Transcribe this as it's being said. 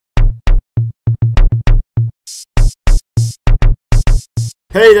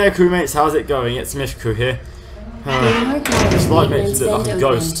Hey there, crewmates, how's it going? It's Mishku here. This light makes me look like a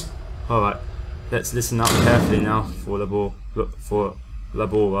ghost. Alright, let's listen up carefully now for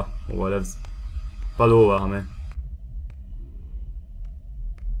Ballora, or whatever. Ballora, I mean.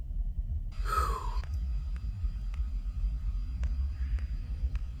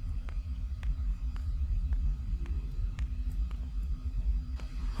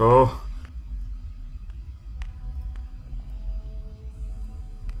 Oh.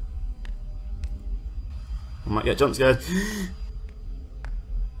 I might get jump scared.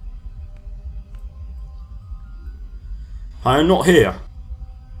 I am not here.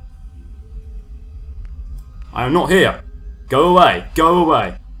 I am not here. Go away. Go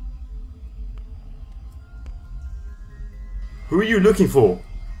away. Who are you looking for?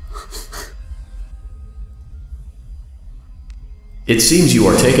 It seems you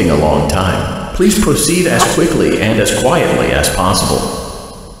are taking a long time. Please proceed as quickly and as quietly as possible.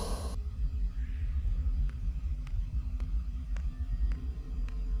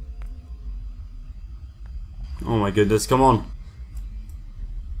 Oh my goodness, come on.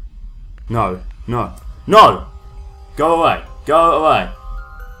 No, no, no! Go away, go away.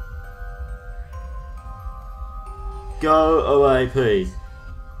 Go away, please.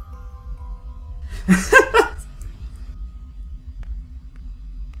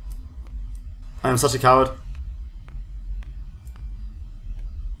 I am such a coward.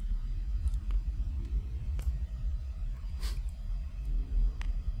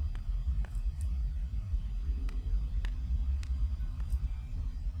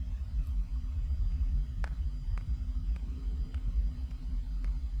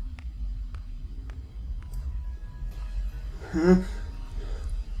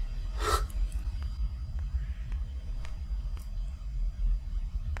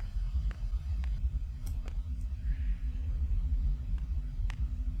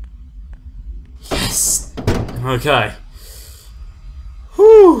 Yes. Okay.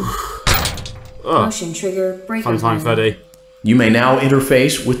 Whew. Motion trigger breaker. Funtime Freddy. You may now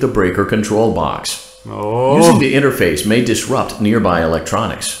interface with the breaker control box. Oh. Using the interface may disrupt nearby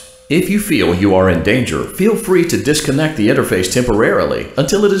electronics. If you feel you are in danger, feel free to disconnect the interface temporarily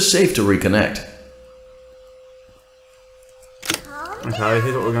until it is safe to reconnect. Okay,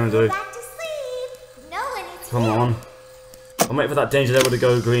 here's what we're going to do. Come on. I'll wait for that danger level to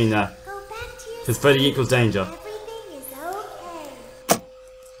go green there. Because Freddy equals danger. Everything is okay.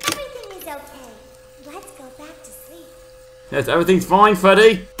 Everything is okay. Let's go back to sleep. Yes, everything's fine,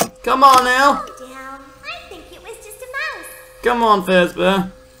 Freddy. Come on now. Calm down. I think it was just a mouse. Come on,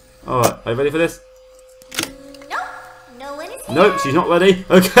 Fazbear. Alright, are you ready for this? Nope. No one is here. Nope, she's not ready.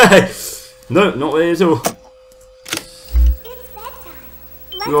 Okay. No, not ready at all. It's bedtime.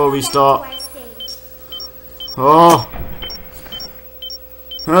 Let's We'll go restart. back to our stage. Oh.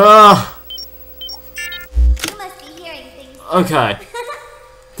 Ah. You must be hearing things. Okay.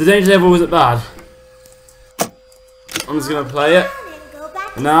 The danger level wasn't bad. I'm just going to play it. And go back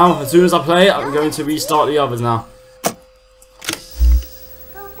to And now, sleep. as soon as I play it, I'm going to restart the others now. Go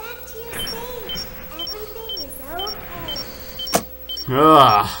back to your stage. Everything is okay.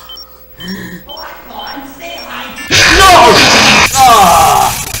 Ah.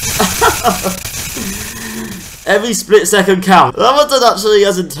 Every split second count. That wasn't actually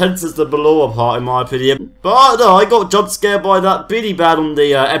as intense as the Ballora part in my opinion. But no, I got jump scared by that Billy Bad on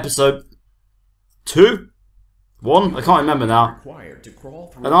the episode 2? 1? I can't remember now.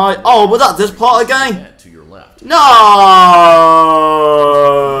 And oh, was that this part again? No!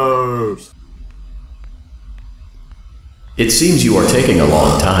 It seems you are taking a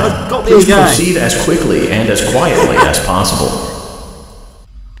long time. Got me Please again. proceed as quickly and as quietly as possible.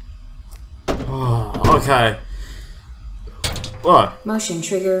 Oh, okay. What? Motion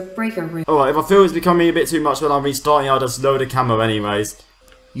trigger breaker room. Alright, if I feel it's becoming a bit too much when I'm restarting, I'll just lower the camera anyways.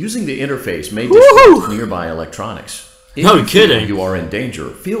 Using the interface may disrupt nearby electronics. If No you feel kidding. you are in danger,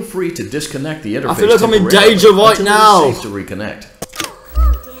 feel free to disconnect the interface. I feel like I'm in temporarily danger right until now. It is safe to reconnect.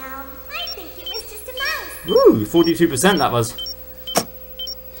 Calm down. I think it was just a mouse. Ooh, 42% that was.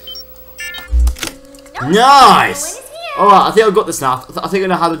 Nope. Nice! No one is here. Alright, I think I've got this now. I think I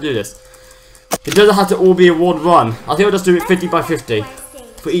know how to do this. It doesn't have to all be a one run. I think I'll just do it 50 by 50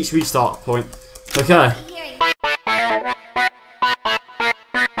 for each restart point. Okay. Hearing.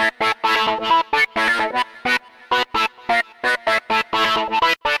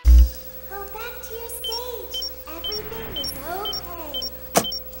 Go back to your stage. Everything is okay.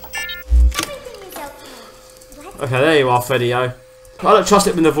 Everything is okay. Let's Okay, there you are, Freddy-o. I don't trust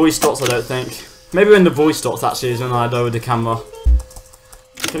it when the voice stops, I don't think. Maybe when the voice stops, actually, is when I lower the camera.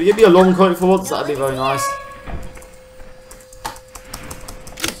 Can you give me a long quote for once? That'd be very nice.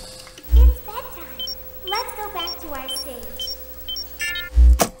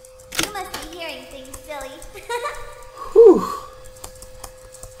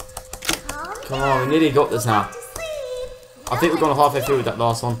 Come on, we nearly got this now. I think we've gone halfway through with that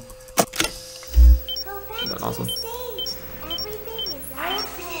last one. That last one.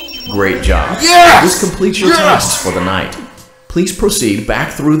 Great job. Yes! This completes your tasks for the night. Please proceed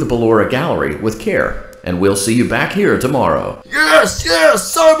back through the Ballora gallery with care, and we'll see you back here tomorrow. Yes, yes,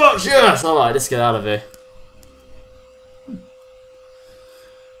 so much yes! Alright, let's get out of here.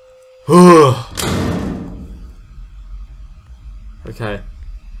 Okay.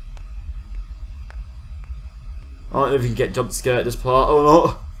 I don't know if we can get jump scared at this part or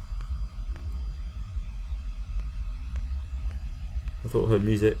not. I thought I heard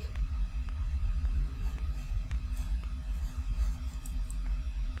music.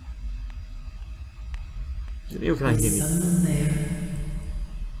 Can I hear me?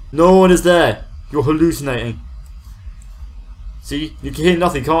 No one is there. You're hallucinating. See? You can hear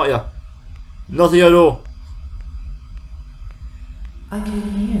nothing, can't you? Nothing at all. I can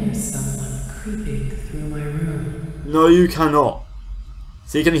hear someone creeping through my room. No, you cannot.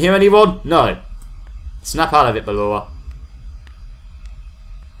 See, can you hear anyone? No. Snap out of it, Ballora.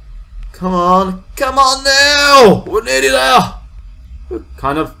 Come on. Come on now! We're nearly there!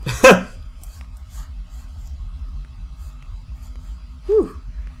 Kind of.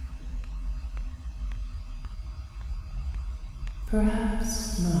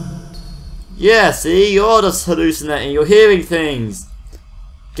 Perhaps not. Yeah, see? You're just hallucinating. You're hearing things.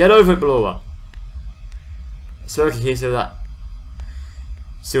 Get over it, Ballora. So I can hear some of that.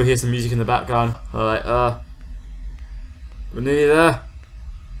 Still hear some music in the background. Alright, we're nearly there.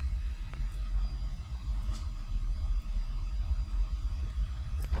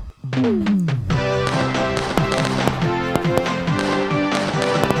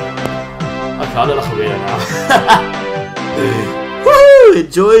 Okay, I look like a weirdo now. Woo!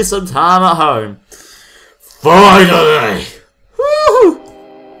 Enjoy some time at home. Finally! Woo!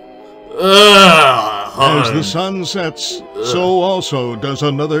 As the sun sets, so also does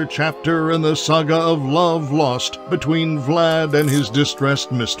another chapter in the saga of love lost between Vlad and his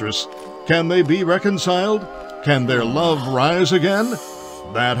distressed mistress. Can they be reconciled? Can their love rise again?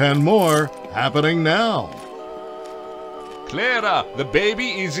 That and more happening now. Clara, the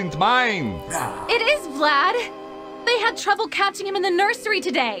baby isn't mine. It is Vlad. They had trouble catching him in the nursery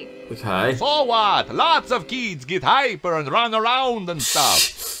today. Okay. So what? Lots of kids get hyper and run around and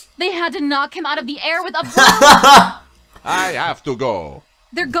stuff. They had to knock him out of the air with a broom. I have to go.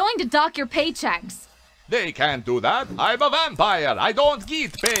 They're going to dock your paychecks. They can't do that. I'm a vampire. I don't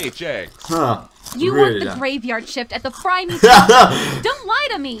get paychecks. Huh. You Really work the don't. graveyard shift at the Fry Me. Don't lie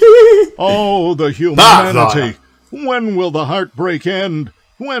to me. Oh, the humanity! When will the heartbreak end?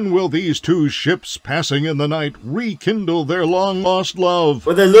 When will these two ships passing in the night rekindle their long-lost love?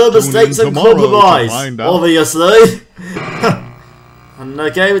 With their little Tune in mistakes and tomorrow to compromise, find out. obviously. And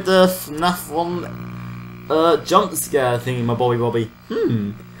okay with the FNAF 1 jump scare thingy, my Bobby.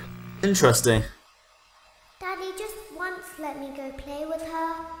 Interesting. Daddy just once let me go play with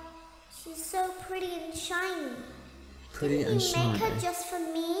her. She's so pretty and shiny. Pretty Didn't and you shiny. make her just for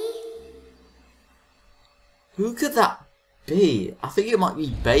me? Who could that be? I think it might be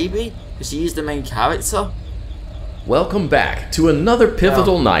Baby, because she is the main character. Welcome back to another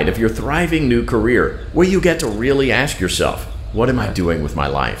pivotal night of your thriving new career, where you get to really ask yourself, what am I doing with my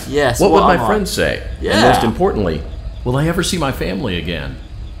life? Yes, What would what my am I? friends say? Yeah. And most importantly, will I ever see my family again?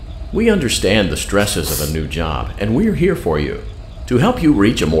 We understand the stresses of a new job, and we're here for you. To help you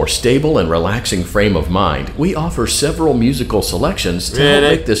reach a more stable and relaxing frame of mind, we offer several musical selections to help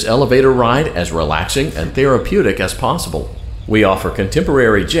Really? make this elevator ride as relaxing and therapeutic as possible. We offer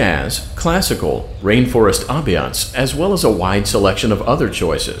contemporary jazz, classical, rainforest ambiance, as well as a wide selection of other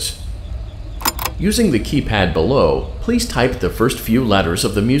choices. Using the keypad below, please type the first few letters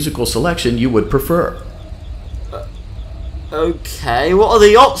of the musical selection you would prefer. Okay, what are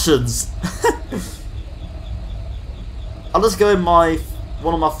the options? I'll just go in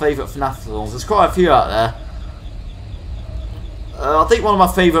one of my favourite FNAF songs. There's quite a few out there. I think one of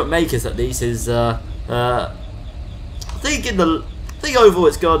my favourite makers, at least, is I think overall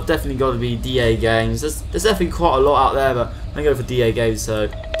it's definitely got to be DA Games. There's definitely quite a lot out there, but I'm going for DA Games. So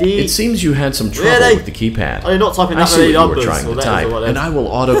It seems you had some trouble Really? with the keypad. Are you not typing I that see many what you were numbers trying or to letters type, or whatever? and I will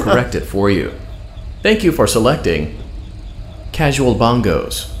auto-correct it for you. Thank you for selecting Casual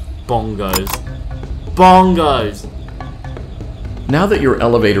Bongos. Bongos. Bongos. Now that your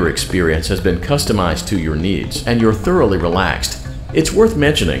elevator experience has been customized to your needs and you're thoroughly relaxed, it's worth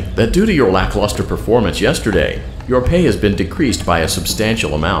mentioning that due to your lackluster performance yesterday, your pay has been decreased by a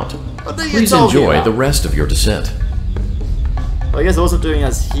substantial amount. What are you Please talking enjoy about? the rest of your descent. I guess I wasn't doing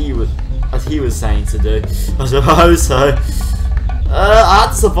as he was saying to do. I suppose so. I had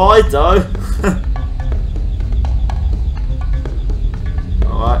to survive though.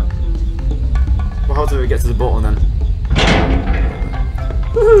 Alright. Well, how do we get to the bottom then?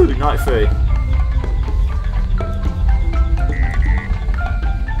 Woohoo! Night 3.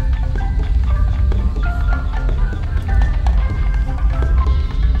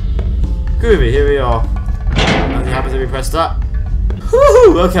 Groovy, here we are. Nothing happens if we press that.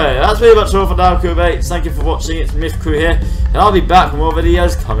 Woohoo! Okay, that's pretty much all for now, crewmates. Thank you for watching. It's Myth Crew here, and I'll be back with more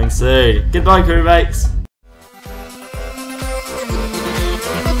videos coming soon. Goodbye, crewmates.